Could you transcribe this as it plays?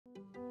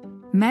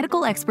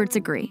Medical experts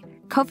agree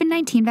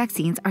COVID-19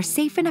 vaccines are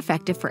safe and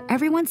effective for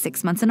everyone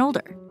 6 months and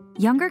older.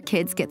 Younger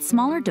kids get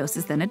smaller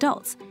doses than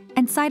adults,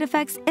 and side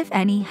effects, if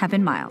any, have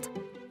been mild.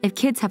 If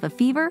kids have a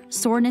fever,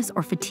 soreness,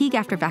 or fatigue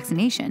after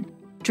vaccination,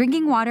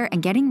 drinking water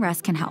and getting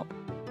rest can help.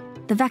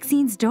 The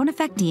vaccines don't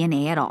affect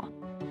DNA at all.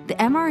 The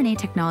mRNA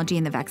technology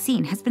in the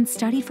vaccine has been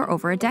studied for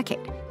over a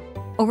decade.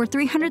 Over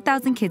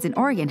 300,000 kids in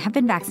Oregon have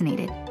been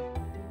vaccinated.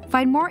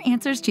 Find more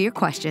answers to your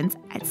questions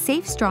at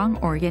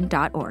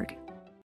safestrongOregon.org.